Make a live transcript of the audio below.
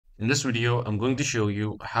In this video, I'm going to show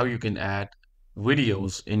you how you can add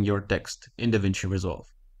videos in your text in DaVinci Resolve.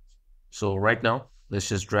 So right now, let's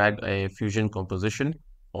just drag a Fusion composition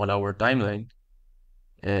on our timeline.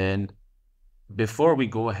 And before we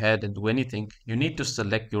go ahead and do anything, you need to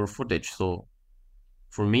select your footage. So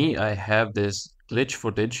for me, I have this glitch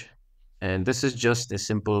footage, and this is just a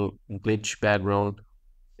simple glitch background.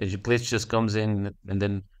 A glitch just comes in and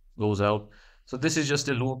then goes out. So this is just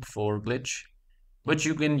a loop for glitch. But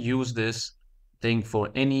you can use this thing for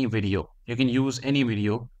any video. You can use any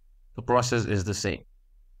video. The process is the same.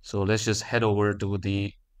 So let's just head over to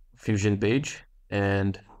the Fusion page.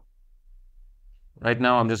 And right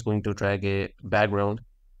now I'm just going to drag a background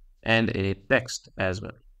and a text as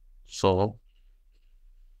well. So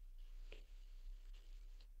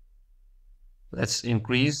let's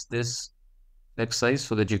increase this text size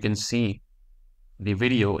so that you can see the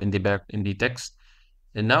video in the back in the text.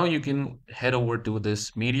 And now you can head over to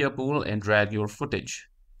this media pool and drag your footage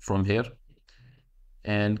from here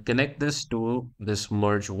and connect this to this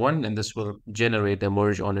merge one, and this will generate a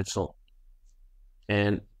merge on its own.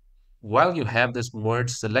 And while you have this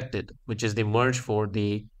merge selected, which is the merge for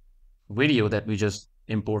the video that we just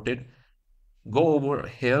imported, go over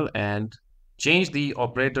here and change the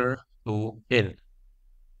operator to in.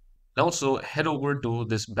 Also head over to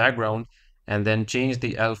this background and then change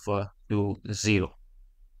the alpha to 0.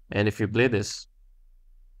 And if you play this,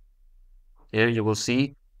 here you will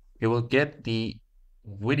see you will get the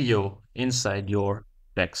video inside your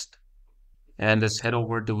text. And let's head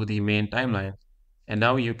over to the main timeline. And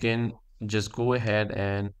now you can just go ahead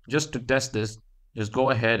and just to test this, just go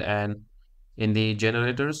ahead and in the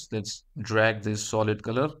generators, let's drag this solid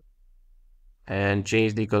color and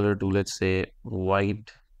change the color to, let's say,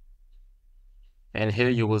 white. And here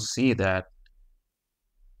you will see that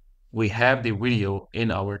we have the video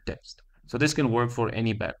in our text. So this can work for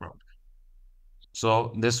any background.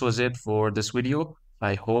 So this was it for this video.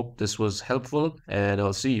 I hope this was helpful, and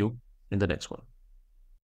I'll see you in the next one.